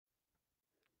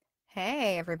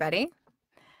Hey, everybody.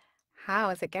 How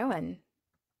is it going?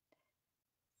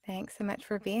 Thanks so much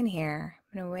for being here.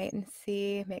 I'm going to wait and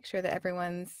see, make sure that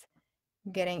everyone's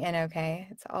getting in okay.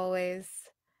 It's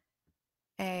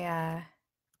a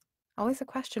always a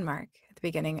question mark at the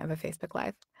beginning of a Facebook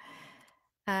Live.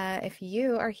 If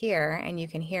you are here and you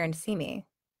can hear and see me,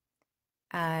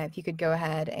 if you could go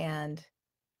ahead and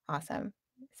awesome,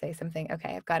 say something.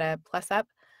 Okay, I've got a plus up.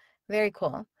 Very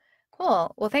cool.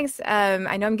 Cool. Well, thanks.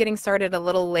 I know I'm getting started a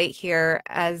little late here,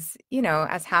 as you know,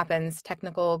 as happens,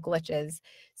 technical glitches.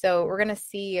 So we're going to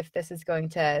see if this is going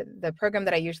to, the program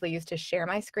that I usually use to share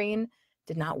my screen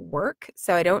did not work.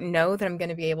 So I don't know that I'm going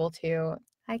to be able to,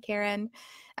 hi, Karen,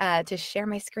 to share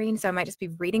my screen. So I might just be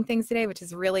reading things today, which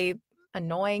is really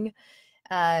annoying.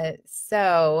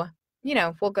 So,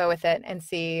 we'll go with it and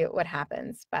see what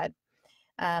happens. But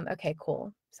okay,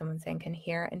 cool. Someone saying can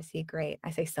hear and see. Great. I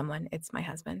say someone, it's my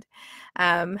husband.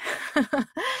 Um,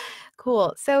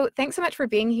 cool. So thanks so much for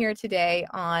being here today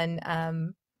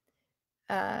on,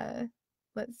 uh,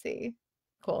 let's see.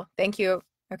 Cool. Thank you.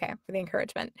 Okay, for the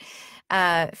encouragement.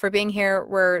 For being here,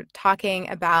 we're talking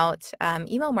about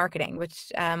email marketing, which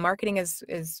marketing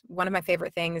is one of my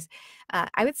favorite things.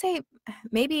 I would say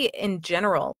maybe in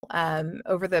general,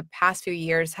 over the past few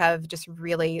years, have just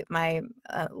really my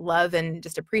love and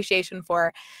just appreciation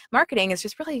for marketing has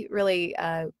just really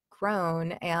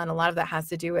grown, and a lot of that has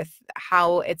to do with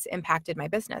how it's impacted my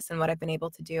business and what I've been able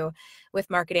to do with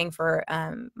marketing for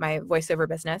my voiceover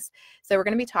business. So we're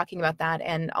going to be talking about that,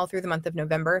 and all through the month of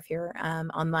November, if you're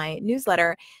on my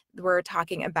newsletter, we're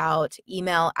talking about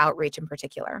email outreach in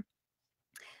particular.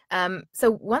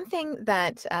 So one thing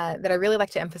that I really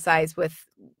like to emphasize with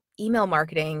email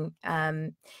marketing,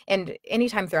 and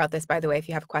anytime throughout this, by the way, if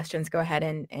you have questions, go ahead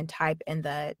and type in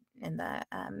the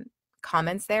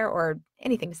comments there, or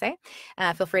anything to say.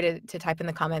 Feel free to type in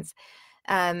the comments.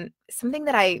 Something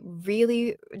that I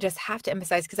really just have to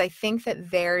emphasize, because I think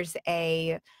that there's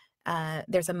a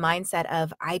mindset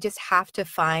of I just have to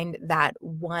find that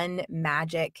one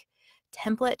magic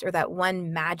template or that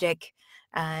one magic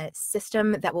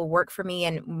system that will work for me.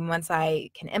 And once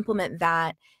I can implement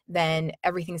that, then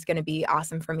everything's going to be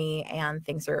awesome for me, and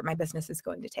my business is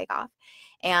going to take off.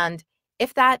 And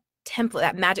if that template,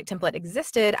 that magic template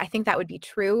existed, I think that would be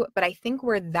true. But I think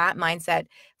where that mindset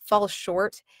falls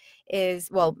short is,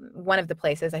 well, one of the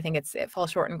places I think it falls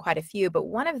short in quite a few, but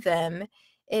one of them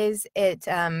is it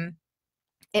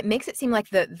makes it seem like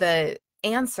the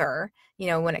answer,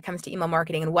 when it comes to email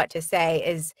marketing and what to say,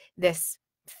 is this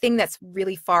thing that's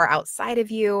really far outside of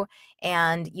you,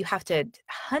 and you have to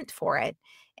hunt for it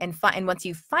and find. And once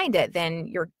you find it, then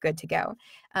you're good to go.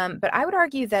 But I would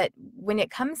argue that when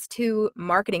it comes to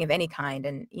marketing of any kind,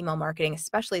 and email marketing,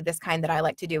 especially this kind that I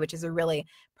like to do, which is a really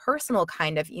personal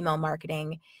kind of email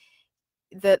marketing,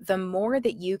 the more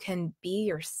that you can be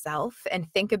yourself and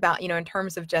think about, in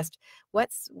terms of just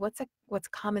what's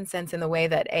common sense in the way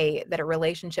that a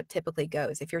relationship typically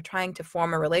goes. If you're trying to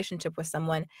form a relationship with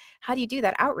someone, how do you do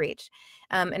that outreach?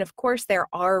 And of course, there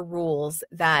are rules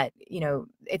that,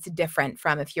 it's different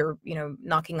from if you're,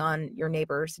 knocking on your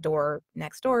neighbor's door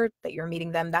next door, that you're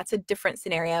meeting them. That's a different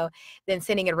scenario than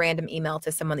sending a random email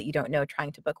to someone that you don't know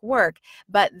trying to book work.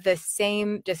 But the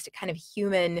same just kind of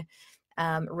human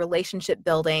relationship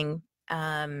building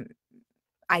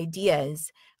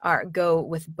ideas go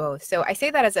with both. So I say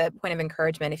that as a point of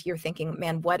encouragement. If you're thinking,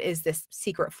 man, what is this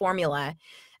secret formula?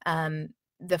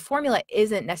 The formula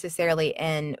isn't necessarily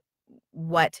in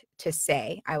what to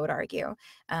say, I would argue.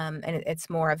 And it's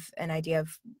more of an idea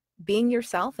of being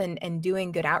yourself and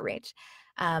doing good outreach.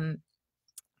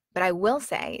 But I will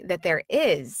say that there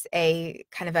is a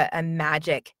kind of a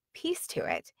magic piece to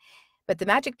it. But the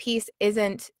magic piece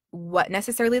isn't what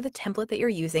necessarily the template that you're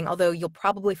using, although you'll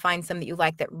probably find some that you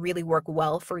like that really work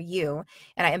well for you.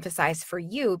 And I emphasize for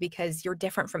you because you're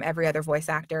different from every other voice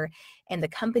actor, and the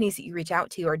companies that you reach out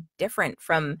to are different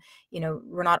from,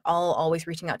 we're not all always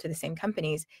reaching out to the same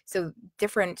companies. So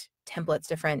different templates,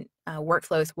 different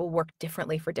workflows will work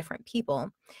differently for different people.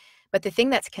 But the thing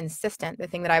that's consistent, the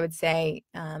thing that I would say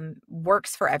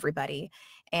works for everybody,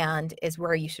 and is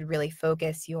where you should really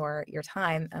focus your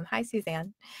time. Hi,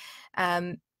 Suzanne.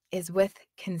 Is with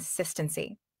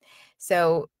consistency.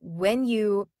 So when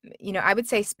I would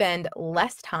say spend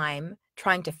less time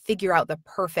trying to figure out the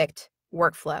perfect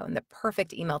workflow and the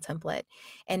perfect email template,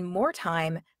 and more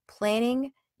time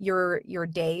planning your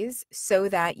days so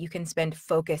that you can spend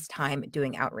focused time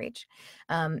doing outreach.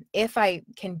 If I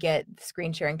can get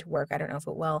screen sharing to work, I don't know if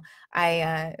it will.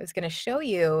 I was going to show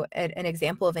you an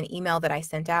example of an email that I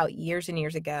sent out years and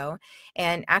years ago.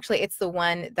 And actually, it's the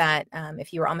one that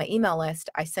if you were on my email list,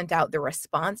 I sent out the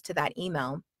response to that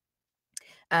email.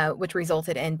 which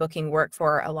resulted in booking work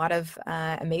for a lot of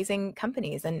amazing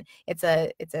companies. And it's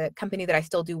a company that I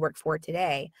still do work for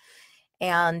today.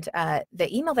 And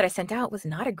the email that I sent out was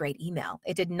not a great email.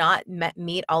 It did not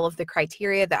meet all of the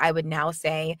criteria that I would now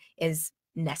say is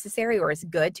necessary or is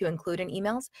good to include in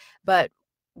emails. But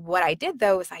what I did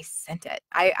though is I sent it.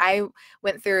 I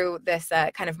went through this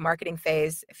kind of marketing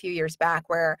phase a few years back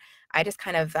where I just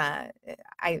kind of,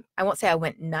 I won't say I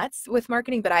went nuts with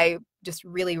marketing, but I just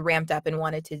really ramped up and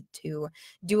wanted to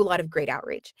do a lot of great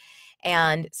outreach.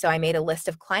 And so I made a list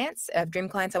of clients, of dream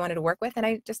clients I wanted to work with, and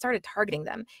I just started targeting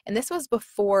them. And this was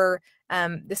before,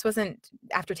 this wasn't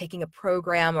after taking a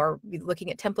program or looking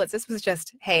at templates. This was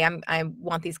just, hey, I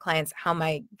want these clients. How am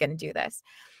I going to do this?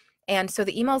 And so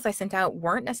the emails I sent out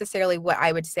weren't necessarily what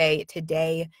I would say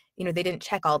today, they didn't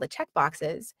check all the check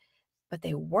boxes, but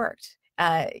they worked.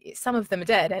 Some of them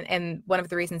did. And one of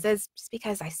the reasons is just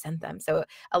because I sent them. So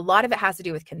a lot of it has to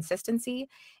do with consistency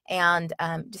and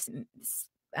just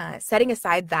setting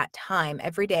aside that time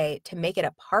every day to make it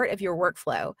a part of your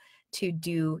workflow to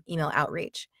do email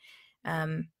outreach.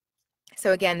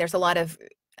 So again, there's a lot of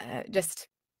just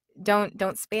don't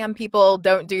spam people.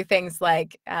 Don't do things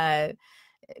like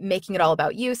making it all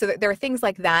about you. So there are things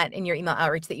like that in your email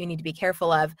outreach that you need to be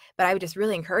careful of. But I would just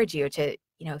really encourage you to,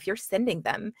 if you're sending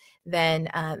them, then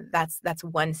that's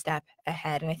one step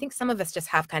ahead. And I think some of us just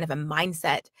have kind of a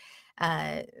mindset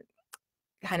kind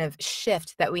of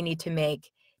shift that we need to make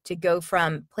to go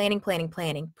from planning,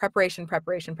 preparation,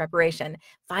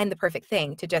 find the perfect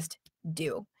thing to just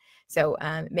do. So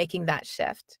making that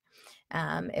shift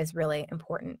is really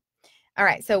important. All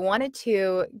right, so wanted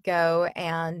to go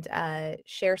and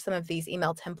share some of these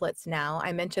email templates now.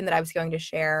 I mentioned that I was going to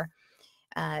share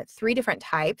 3 different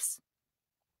types.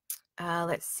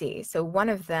 Let's see. So one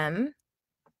of them,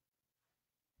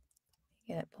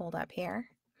 get it pulled up here.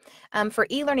 For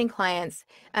e-learning clients,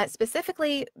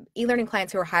 specifically e-learning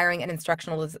clients who are hiring an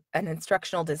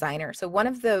instructional designer. So one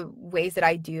of the ways that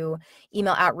I do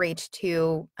email outreach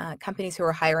to companies who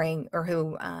are hiring or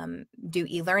who do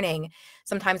e-learning,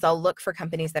 sometimes I'll look for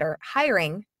companies that are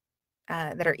hiring,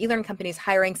 that are e-learning companies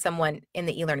hiring someone in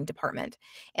the e-learning department,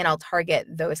 and I'll target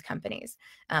those companies.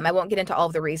 I won't get into all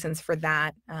of the reasons for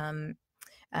that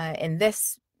in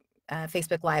this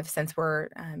Facebook Live, since we're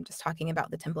just talking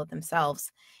about the template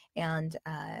themselves. And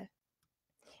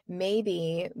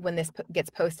maybe when this gets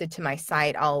posted to my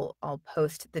site, I'll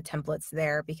post the templates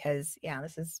there, because yeah,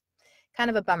 this is kind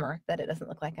of a bummer that it doesn't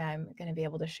look like I'm going to be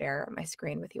able to share my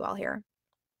screen with you all here.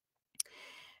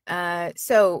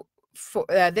 So for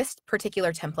this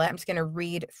particular template, I'm just going to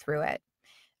read through it.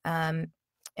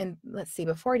 And let's see,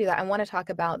 before I do that, I want to talk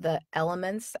about the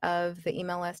elements of the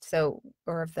email list,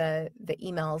 or of the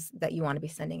emails that you want to be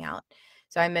sending out.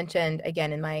 So I mentioned,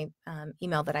 again, in my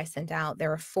email that I sent out,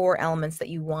 there are 4 elements that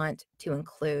you want to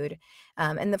include.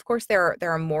 And of course, there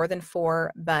are more than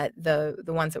 4, but the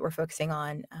ones that we're focusing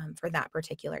on for that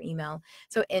particular email.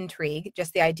 So intrigue,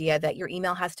 just the idea that your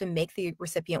email has to make the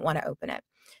recipient want to open it.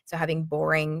 So having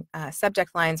boring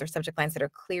subject lines, or subject lines that are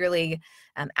clearly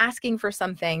asking for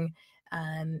something.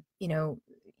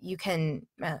 You can,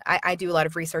 I do a lot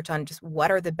of research on just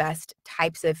what are the best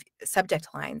types of subject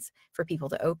lines for people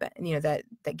to open, that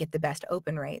get the best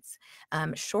open rates.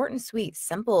 Short and sweet,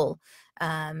 simple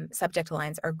subject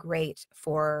lines are great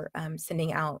for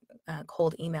sending out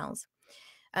cold emails.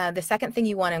 The second thing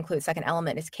you want to include, second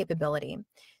element, is capability.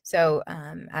 So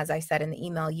as I said in the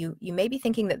email, you may be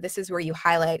thinking that this is where you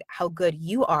highlight how good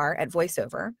you are at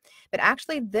voiceover, but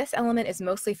actually this element is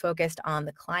mostly focused on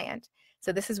the client.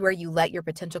 So this is where you let your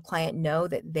potential client know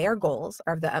that their goals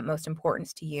are of the utmost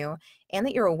importance to you, and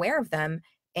that you're aware of them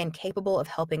and capable of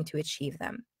helping to achieve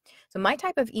them. So my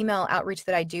type of email outreach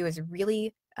that I do is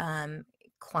really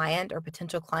client or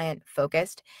potential client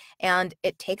focused, and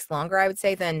it takes longer, I would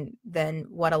say, than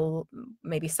what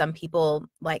maybe some people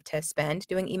like to spend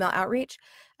doing email outreach,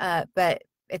 but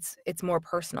it's more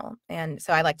personal. And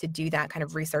so I like to do that kind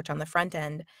of research on the front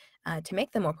end to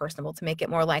make them more personable, to make it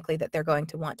more likely that they're going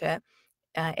to want to,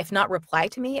 if not reply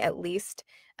to me, at least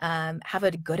have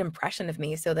a good impression of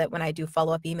me, so that when I do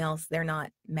follow-up emails, they're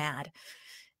not mad.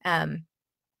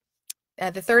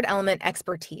 The third element,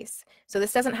 expertise. So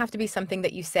this doesn't have to be something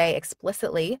that you say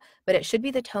explicitly, but it should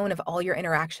be the tone of all your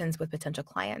interactions with potential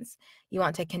clients. You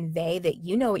want to convey that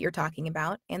you know what you're talking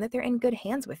about and that they're in good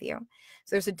hands with you.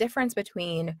 So there's a difference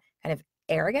between kind of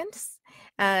arrogance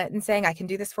and saying I can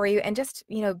do this for you, and just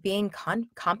being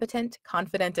competent,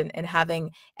 confident, and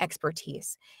having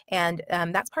expertise. And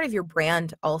that's part of your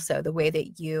brand also, the way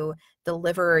that you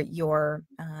deliver your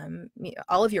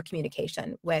all of your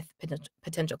communication with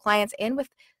potential clients and with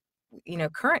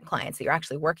current clients that you're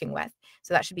actually working with.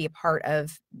 So that should be a part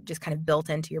of just kind of built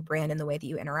into your brand and the way that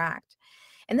you interact.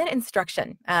 And then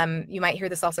instruction. You might hear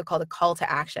this also called a call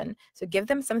to action. So give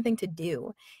them something to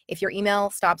do. If your email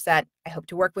stops at, I hope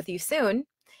to work with you soon,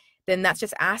 then that's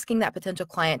just asking that potential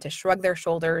client to shrug their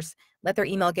shoulders, let their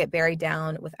email get buried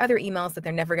down with other emails that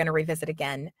they're never going to revisit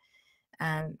again.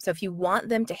 So if you want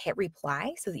them to hit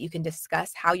reply so that you can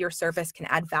discuss how your service can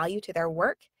add value to their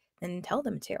work, then tell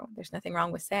them to. There's nothing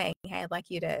wrong with saying, hey, I'd like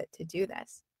you to do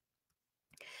this.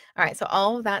 All right, so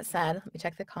all of that said, let me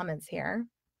check the comments here.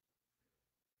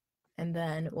 And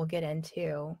then we'll get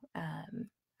into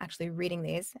actually reading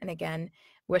these. And again,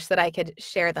 wish that I could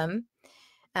share them.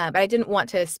 But I didn't want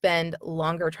to spend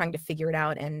longer trying to figure it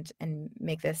out and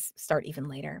make this start even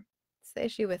later. It's the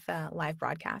issue with live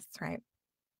broadcasts, right?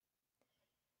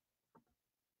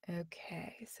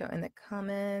 Okay, so in the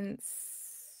comments,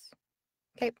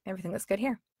 okay, everything looks good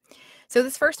here. So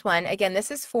this first one, again, this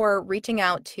is for reaching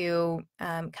out to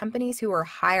companies who are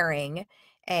hiring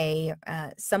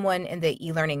someone in the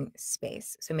e-learning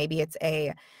space. So maybe it's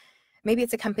a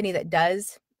company that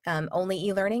does only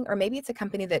e-learning, or maybe it's a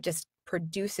company that just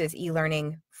produces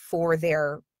e-learning for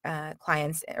their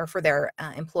clients or for their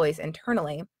employees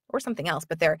internally, or something else.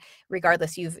 But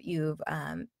regardless, you've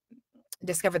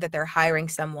discovered that they're hiring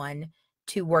someone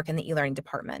to work in the e-learning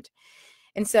department.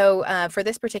 And so for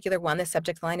this particular one, the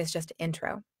subject line is just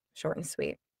intro, short and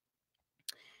sweet.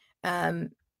 All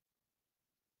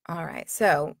right,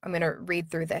 so I'm going to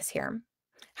read through this here.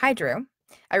 Hi, Drew.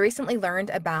 I recently learned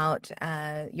about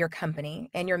your company,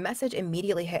 and your message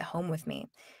immediately hit home with me.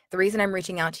 The reason I'm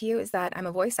reaching out to you is that I'm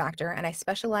a voice actor, and I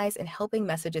specialize in helping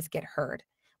messages get heard,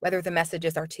 whether the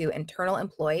messages are to internal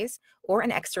employees or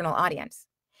an external audience.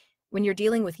 When you're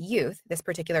dealing with youth, this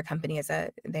particular company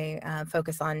they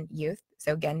focus on youth.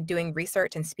 So again, doing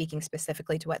research and speaking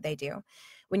specifically to what they do.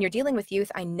 When you're dealing with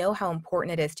youth, I know how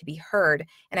important it is to be heard,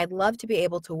 and I'd love to be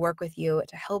able to work with you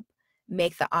to help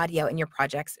make the audio in your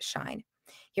projects shine.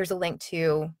 Here's a link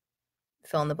to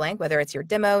fill in the blank, whether it's your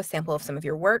demo, sample of some of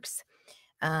your works,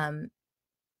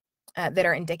 that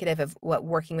are indicative of what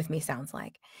working with me sounds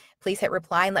like. Please hit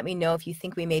reply and let me know if you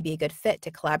think we may be a good fit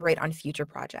to collaborate on future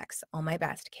projects. All my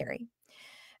best, Carrie.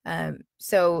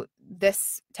 So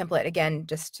this template, again,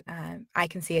 just I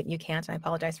can see it, you can't, and I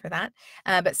apologize for that.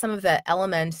 But some of the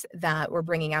elements that we're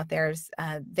bringing out there is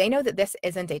they know that this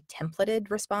isn't a templated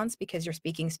response because you're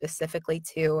speaking specifically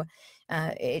to,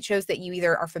 it shows that you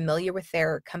either are familiar with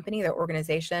their company, their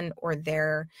organization, or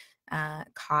their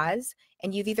cause,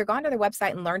 and you've either gone to their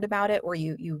website and learned about it, or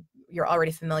you're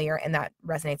already familiar and that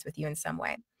resonates with you in some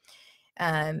way.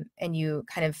 And you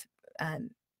kind of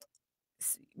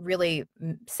really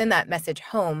send that message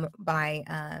home by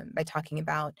talking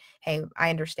about, hey, I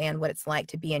understand what it's like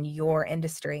to be in your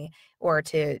industry, or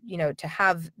to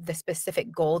have the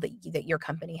specific goal that your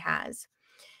company has.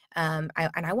 And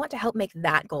I want to help make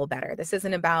that goal better. This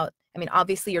isn't about, I mean,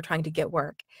 obviously you're trying to get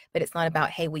work, but it's not about,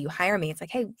 hey, will you hire me? It's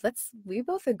like, hey, we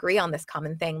both agree on this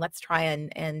common thing. Let's try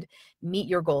and meet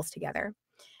your goals together.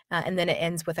 And then it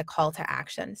ends with a call to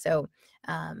action. So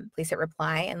please hit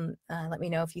reply and let me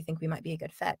know if you think we might be a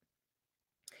good fit.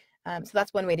 So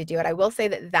that's one way to do it. I will say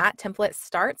that template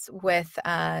starts with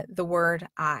the word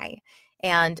I.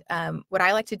 And what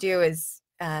I like to do is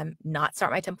not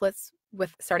start my templates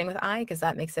with starting with I, because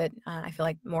that makes it, I feel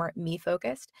like, more me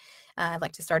focused. I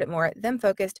like to start it more them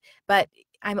focused, but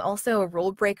I'm also a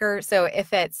rule breaker. So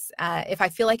if I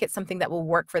feel like it's something that will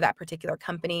work for that particular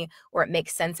company, or it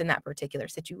makes sense in that particular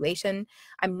situation,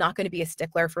 I'm not going to be a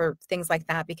stickler for things like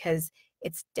that, because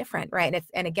it's different, right?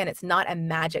 And again, it's not a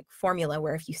magic formula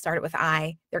where if you start it with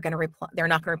I, they're not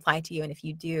going to reply to you, and if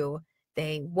you do,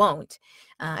 they won't.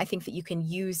 I think that you can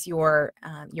use your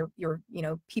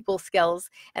people skills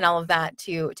and all of that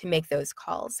to make those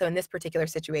calls. So in this particular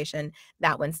situation,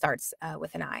 that one starts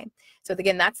with an I. So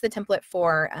again, that's the template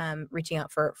for reaching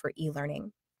out for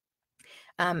e-learning.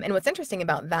 And what's interesting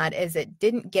about that is it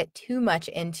didn't get too much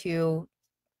into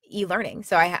e-learning.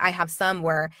 So I have some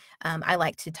where I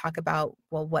like to talk about,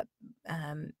 well, what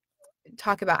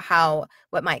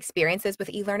my experience is with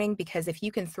e-learning, because if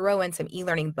you can throw in some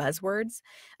e-learning buzzwords,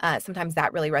 sometimes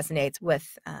that really resonates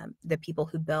with the people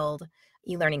who build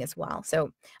e-learning as well.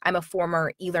 So I'm a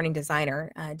former e-learning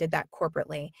designer, did that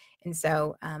corporately. And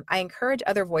so I encourage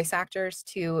other voice actors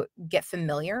to get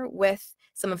familiar with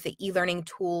some of the e-learning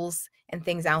tools and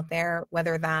things out there,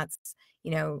 whether that's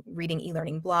reading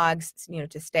e-learning blogs,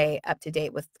 to stay up to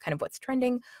date with kind of what's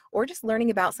trending, or just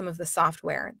learning about some of the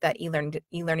software that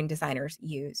e-learning designers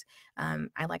use.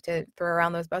 I like to throw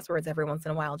around those buzzwords every once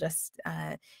in a while, just,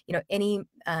 any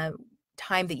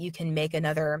time that you can make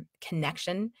another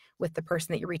connection with the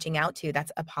person that you're reaching out to,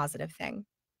 that's a positive thing.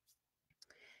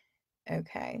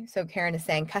 Okay, so Karen is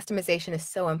saying customization is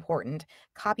so important.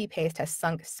 Copy paste has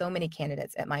sunk so many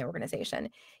candidates at my organization.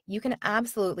 You can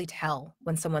absolutely tell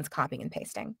when someone's copying and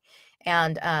pasting.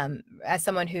 And as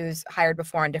someone who's hired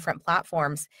before on different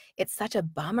platforms, it's such a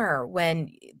bummer when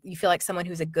you feel like someone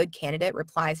who's a good candidate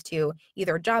replies to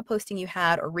either a job posting you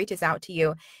had or reaches out to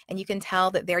you, and you can tell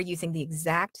that they're using the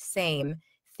exact same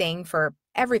thing for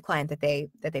every client that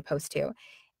they post to.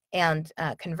 And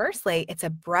conversely, it's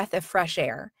a breath of fresh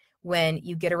air when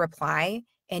you get a reply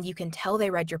and you can tell they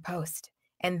read your post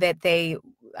and that they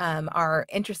are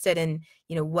interested in,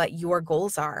 what your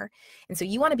goals are. And so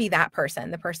you want to be that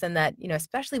person, the person that,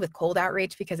 especially with cold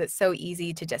outreach, because it's so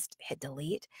easy to just hit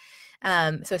delete.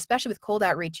 So especially with cold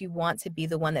outreach, you want to be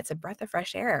the one that's a breath of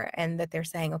fresh air and that they're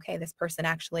saying, okay, this person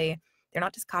actually, they're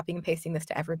not just copying and pasting this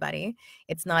to everybody.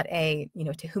 It's not a,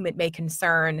 to whom it may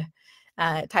concern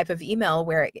type of email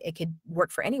where it could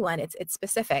work for anyone. It's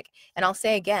specific. And I'll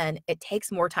say again, it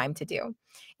takes more time to do.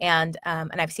 And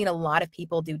I've seen a lot of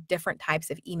people do different types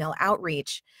of email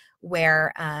outreach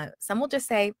where some will just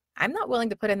say, I'm not willing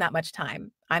to put in that much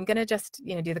time. I'm going to just,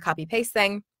 do the copy paste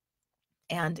thing.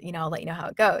 And, I'll let you know how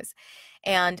it goes.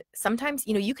 And sometimes,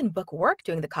 you can book work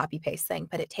doing the copy paste thing,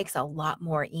 but it takes a lot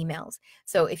more emails.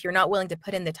 So if you're not willing to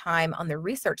put in the time on the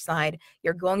research side,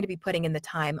 you're going to be putting in the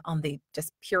time on the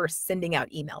just pure sending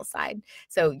out email side.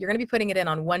 So you're going to be putting it in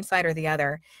on one side or the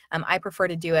other. I prefer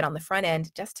to do it on the front end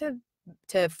just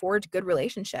to forge good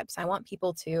relationships. I want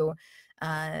people to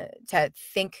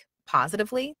think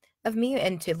positively of me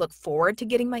and to look forward to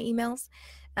getting my emails.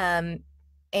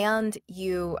 And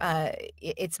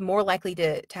it's more likely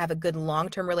to have a good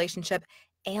long-term relationship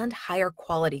and higher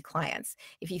quality clients.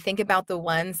 If you think about the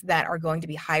ones that are going to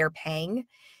be higher paying,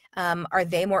 are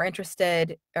they more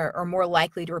interested or more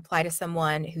likely to reply to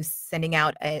someone who's sending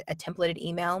out a templated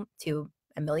email to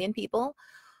 1 million people?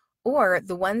 Or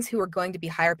the ones who are going to be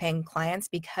higher paying clients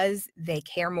because they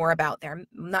care more about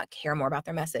not care more about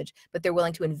their message, but they're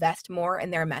willing to invest more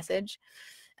in their message.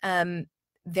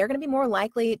 They're going to be more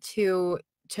likely to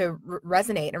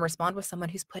resonate and respond with someone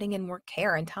who's putting in more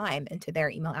care and time into their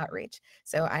email outreach.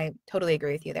 So I totally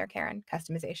agree with you there, Karen.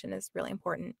 Customization is really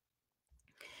important.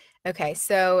 Okay,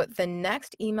 so the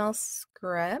next email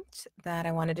script that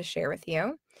I wanted to share with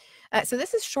you. So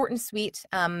this is short and sweet,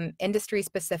 industry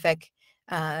specific,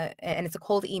 and it's a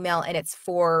cold email, and it's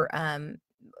for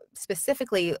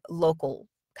specifically local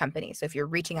companies. So if you're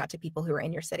reaching out to people who are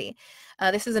in your city,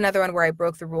 this is another one where I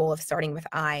broke the rule of starting with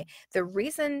I. The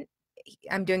reason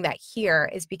I'm doing that here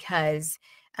is because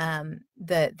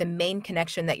the main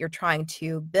connection that you're trying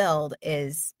to build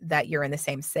is that you're in the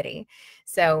same city.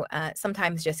 So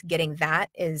sometimes just getting that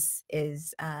is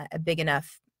a big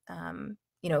enough,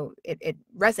 it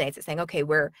resonates. It's saying, okay,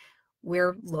 we're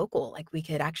local, like we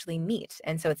could actually meet.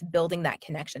 And so it's building that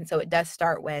connection. So it does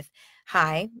start with,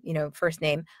 hi, first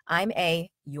name, I'm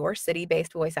your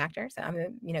city-based voice actor. So I'm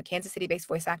a, Kansas City-based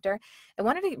voice actor. I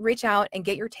wanted to reach out and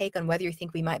get your take on whether you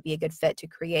think we might be a good fit to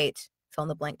create fill in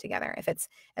the blank together. If it's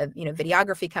a,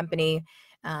 videography company,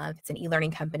 if it's an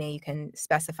e-learning company, you can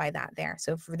specify that there.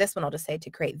 So for this one, I'll just say to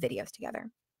create videos together.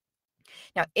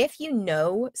 Now, if you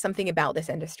know something about this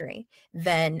industry,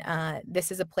 then this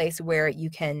is a place where you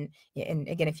can, and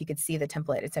again, if you could see the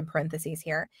template, it's in parentheses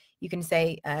here, you can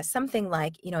say something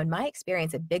like, in my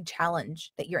experience, a big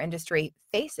challenge that your industry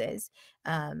faces,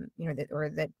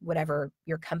 that whatever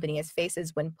your company is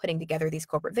faces when putting together these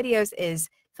corporate videos is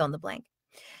fill in the blank.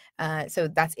 So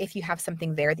that's if you have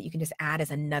something there that you can just add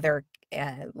as another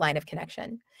line of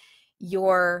connection.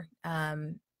 Your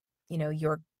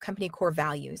company core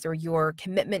values or your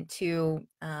commitment to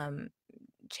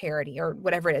charity or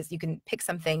whatever it is. You can pick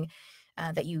something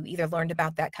that you either learned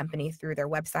about that company through their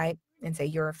website and say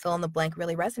your fill in the blank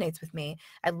really resonates with me.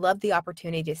 I love the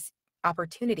opportunity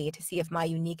to see if my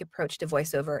unique approach to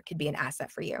voiceover could be an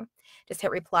asset for you. Just hit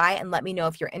reply and let me know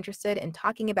if you're interested in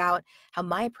talking about how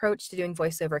my approach to doing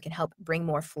voiceover can help bring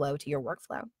more flow to your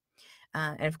workflow.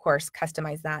 And of course,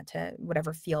 customize that to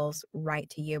whatever feels right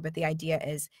to you. But the idea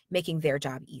is making their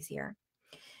job easier.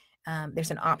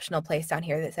 There's an optional place down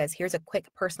here that says, here's a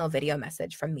quick personal video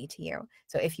message from me to you.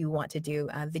 So if you want to do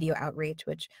video outreach,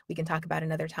 which we can talk about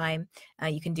another time,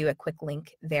 you can do a quick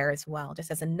link there as well,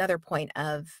 just as another point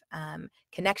of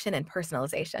connection and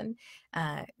personalization.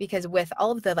 Because with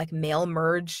all of the like mail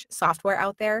merge software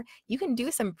out there, you can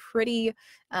do some pretty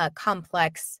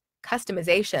complex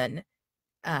customization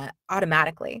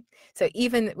automatically. So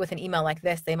even with an email like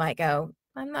this, they might go,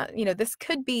 I'm not, this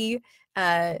could be,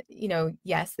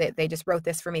 yes, they just wrote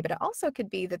this for me, but it also could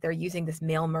be that they're using this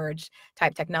mail merge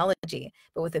type technology.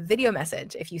 But with a video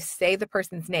message, if you say the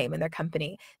person's name and their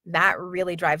company, that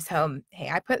really drives home, hey,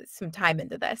 I put some time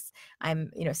into this.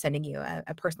 I'm, sending you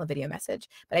a personal video message.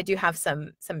 But I do have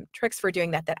some tricks for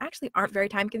doing that actually aren't very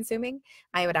time consuming.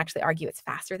 I would actually argue it's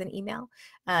faster than email.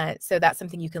 So that's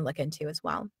something you can look into as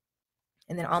well.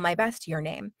 And then all my best, your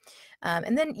name.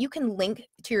 And then you can link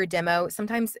to your demo.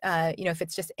 Sometimes, if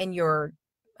it's just in your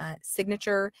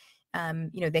signature,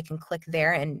 they can click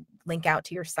there and link out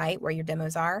to your site where your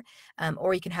demos are.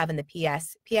 Or you can have in the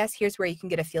PS, here's where you can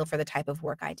get a feel for the type of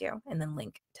work I do, and then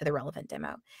link to the relevant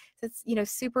demo. So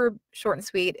it's, super short and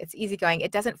sweet. It's easygoing.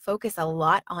 It doesn't focus a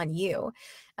lot on you.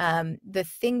 The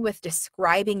thing with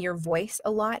describing your voice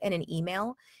a lot in an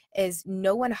email is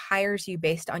no one hires you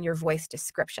based on your voice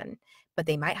description, but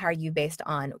they might hire you based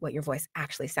on what your voice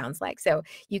actually sounds like. So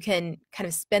you can kind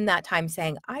of spend that time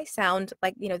saying, I sound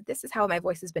like, this is how my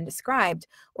voice has been described,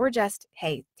 or just,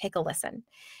 hey, take a listen.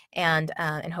 And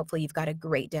hopefully you've got a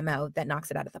great demo that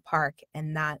knocks it out of the park,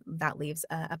 and that leaves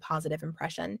a positive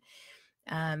impression.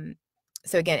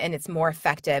 So again, and it's more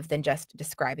effective than just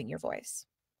describing your voice.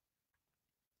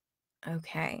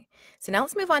 Okay, so now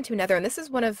let's move on to another, and this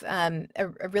is one of a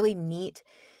really neat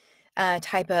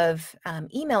type of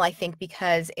email, I think,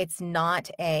 because it's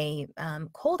not a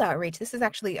cold outreach. This is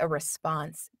actually a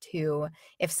response to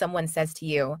if someone says to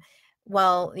you,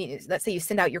 well, let's say you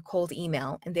send out your cold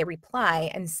email and they reply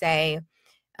and say,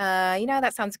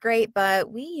 that sounds great,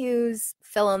 but we use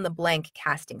fill in the blank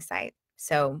casting site,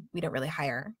 so we don't really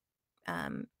hire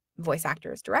voice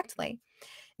actors directly.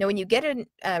 Now, when you get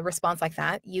a response like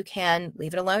that, you can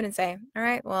leave it alone and say, all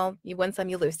right, well, you win some,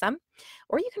 you lose some,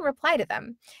 or you can reply to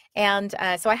them. And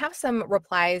so I have some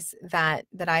replies that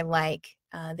I like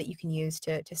that you can use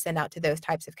to send out to those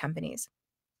types of companies.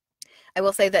 I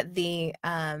will say that the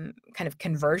kind of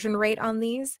conversion rate on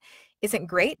these isn't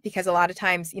great, because a lot of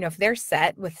times, if they're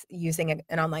set with using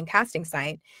an online casting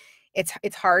site,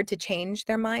 it's hard to change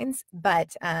their minds.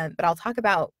 But I'll talk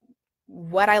about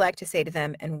what I like to say to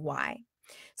them and why.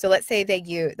 So let's say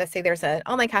there's an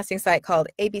online casting site called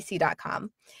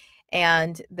abc.com,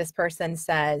 and this person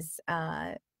says,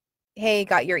 hey,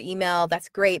 got your email, that's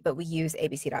great, but we use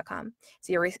abc.com.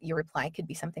 So your reply could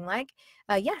be something like,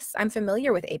 yes, I'm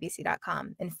familiar with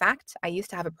abc.com. In fact, I used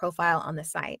to have a profile on the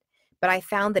site, but I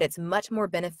found that it's much more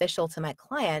beneficial to my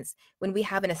clients when we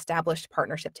have an established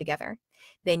partnership together.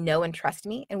 They know and trust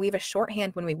me, and we have a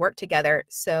shorthand when we work together,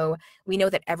 so we know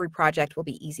that every project will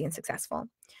be easy and successful.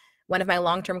 One of my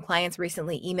long-term clients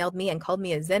recently emailed me and called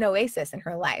me a Zen oasis in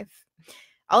her life.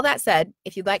 All that said,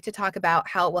 if you'd like to talk about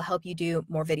how it will help you do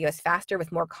more videos faster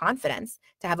with more confidence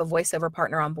to have a voiceover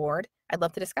partner on board, I'd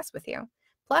love to discuss with you.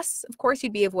 Plus, of course,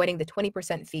 you'd be avoiding the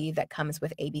 20% fee that comes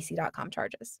with abc.com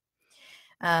charges.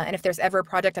 And if there's ever a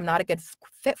project I'm not a good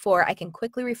fit for, I can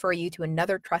quickly refer you to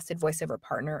another trusted voiceover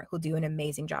partner who'll do an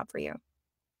amazing job for you.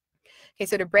 Okay,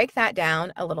 so to break that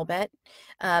down a little bit,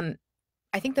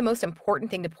 I think the most important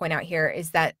thing to point out here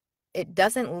is that it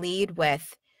doesn't lead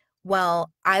with, well,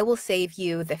 I will save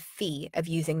you the fee of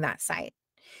using that site.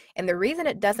 And the reason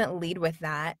it doesn't lead with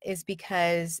that is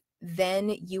because then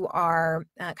you are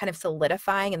kind of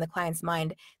solidifying in the client's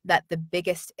mind that the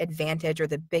biggest advantage, or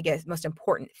the biggest, most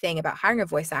important thing about hiring a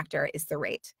voice actor is the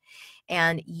rate.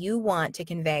 And you want to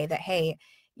convey that, hey,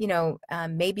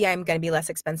 maybe I'm going to be less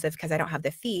expensive because I don't have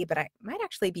the fee, but I might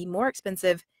actually be more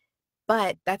expensive,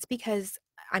 but that's because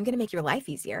I'm going to make your life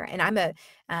easier. And I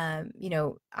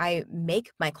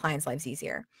make my clients' lives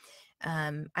easier.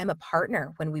 I'm a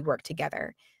partner when we work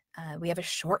together. We have a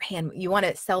shorthand. You want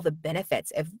to sell the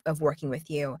benefits of working with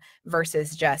you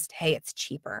versus just, hey, it's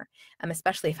cheaper,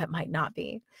 especially if it might not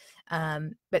be.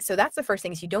 But so that's the first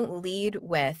thing, is you don't lead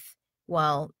with,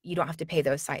 well, you don't have to pay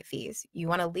those site fees. You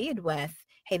want to lead with,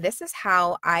 hey, this is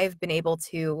how I've been able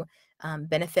to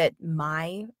benefit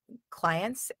my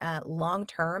clients long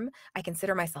term. I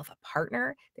consider myself a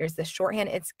partner. There's the shorthand.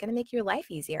 It's going to make your life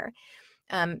easier.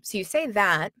 So you say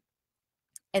that.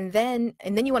 And then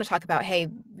you want to talk about, hey,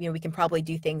 we can probably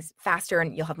do things faster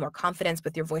and you'll have more confidence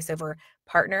with your voiceover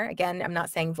partner. Again, I'm not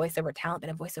saying voiceover talent, but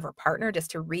a voiceover partner,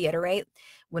 just to reiterate,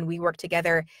 when we work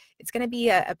together, it's going to be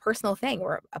a personal thing.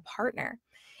 We're a partner.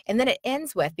 And then it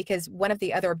ends with, because one of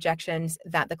the other objections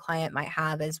that the client might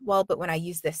have is, well, but when I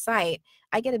use this site,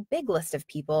 I get a big list of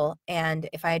people. And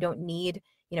if I don't need,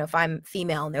 if I'm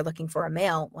female and they're looking for a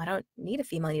male, well, I don't need a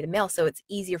female, I need a male. So it's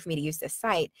easier for me to use this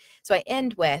site. So I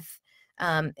end with,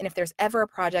 and if there's ever a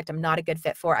project I'm not a good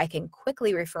fit for, I can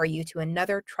quickly refer you to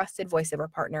another trusted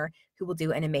voiceover partner who will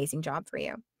do an amazing job for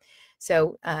you.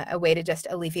 So a way to just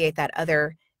alleviate that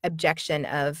other objection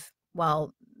of,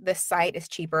 well, this site is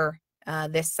cheaper.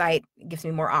 This site gives me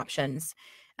more options.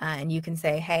 And you can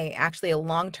say, hey, actually a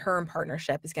long-term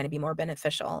partnership is going to be more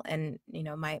beneficial. And,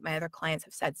 my other clients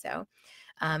have said so.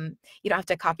 You don't have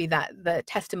to copy the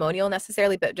testimonial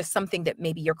necessarily, but just something that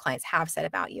maybe your clients have said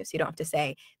about you. So you don't have to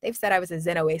say, they've said I was a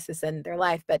Zen oasis in their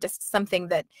life, but just something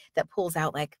that pulls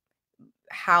out like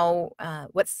how,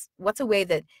 what's a way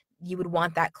that you would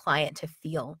want that client to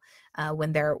feel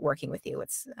when they're working with you.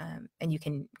 And you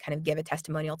can kind of give a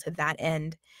testimonial to that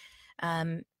end.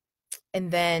 And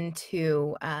then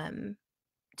to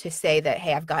say that,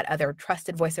 hey, I've got other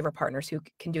trusted voiceover partners who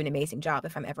can do an amazing job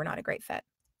if I'm ever not a great fit.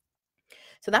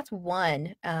 So that's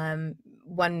one kind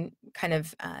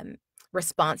of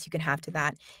response you can have to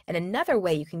that. And another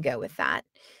way you can go with that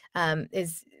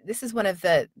is, this is one of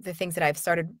the things that I've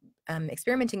started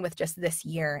experimenting with just this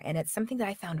year. And it's something that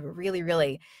I found really,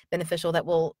 really beneficial that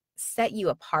will set you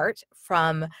apart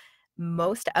from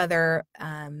most other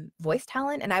voice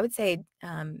talent. And I would say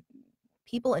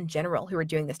people in general who are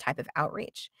doing this type of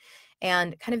outreach.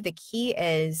 And kind of the key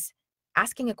is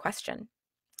asking a question.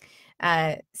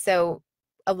 So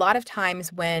a lot of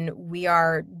times when we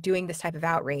are doing this type of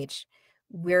outreach,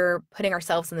 we're putting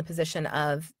ourselves in the position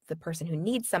of the person who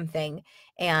needs something,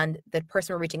 and the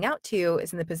person we're reaching out to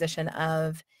is in the position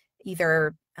of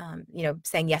either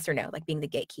saying yes or no, like being the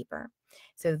gatekeeper.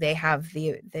 So they have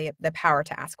the power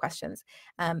to ask questions.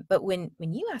 But when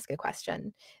you ask a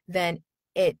question, then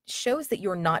it shows that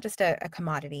you're not just a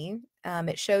commodity.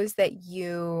 It shows that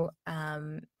you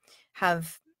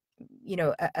have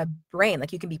a brain,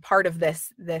 like you can be part of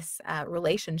this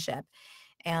relationship,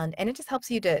 and it just helps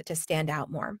you to stand out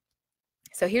more.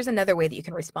 So here's another way that you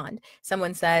can respond.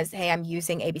 Someone says, hey, I'm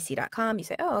using abc.com. You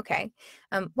say, oh, okay.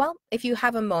 Well, if you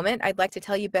have a moment, I'd like to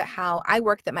tell you about how I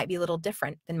work that might be a little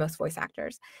different than most voice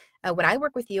actors. When I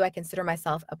work with you, I consider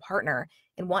myself a partner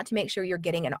and want to make sure you're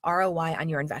getting an ROI on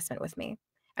your investment with me.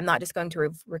 I'm not just going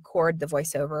to record the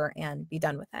voiceover and be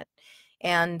done with it.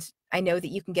 And I know that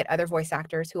you can get other voice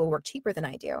actors who will work cheaper than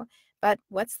I do, but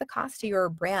what's the cost to your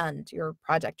brand, your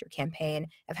project, your campaign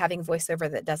of having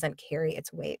voiceover that doesn't carry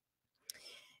its weight?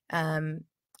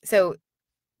 So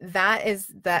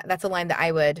that's a line that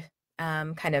I would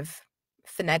kind of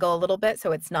finagle a little bit,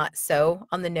 so it's not so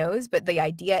on the nose, but the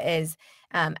idea is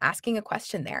asking a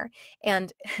question there.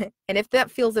 And and if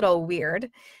that feels at all weird,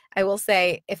 I will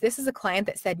say, if this is a client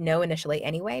that said no initially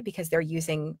anyway because they're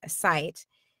using a site,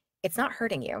 it's not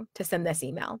hurting you to send this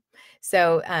email.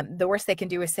 So the worst they can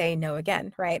do is say no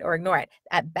again, right? Or ignore it.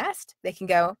 At best, they can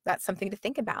go, that's something to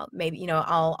think about. Maybe,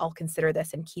 I'll consider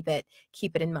this and keep it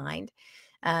in mind.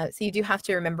 So you do have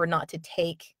to remember not to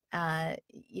take,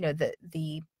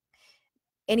 the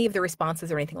any of the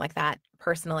responses or anything like that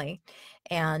personally.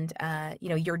 And,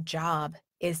 your job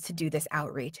is to do this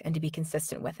outreach and to be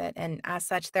consistent with it. And as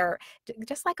such, they're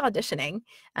just like auditioning.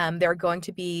 There are going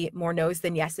to be more no's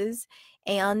than yeses.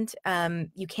 And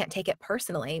you can't take it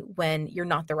personally when you're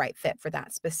not the right fit for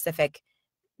that specific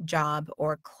job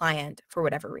or client for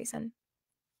whatever reason.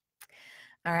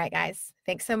 All right, guys,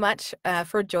 thanks so much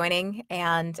for joining.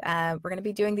 And we're going to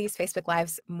be doing these Facebook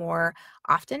Lives more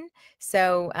often.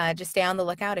 So just stay on the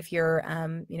lookout. If you're,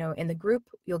 in the group,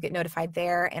 you'll get notified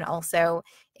there, and also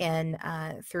in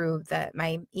through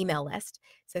my email list.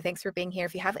 So thanks for being here.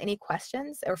 If you have any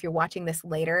questions, or if you're watching this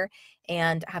later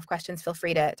and have questions, feel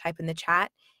free to type in the chat,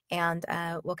 and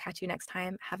we'll catch you next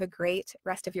time. Have a great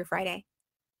rest of your Friday.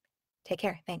 Take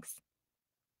care. Thanks.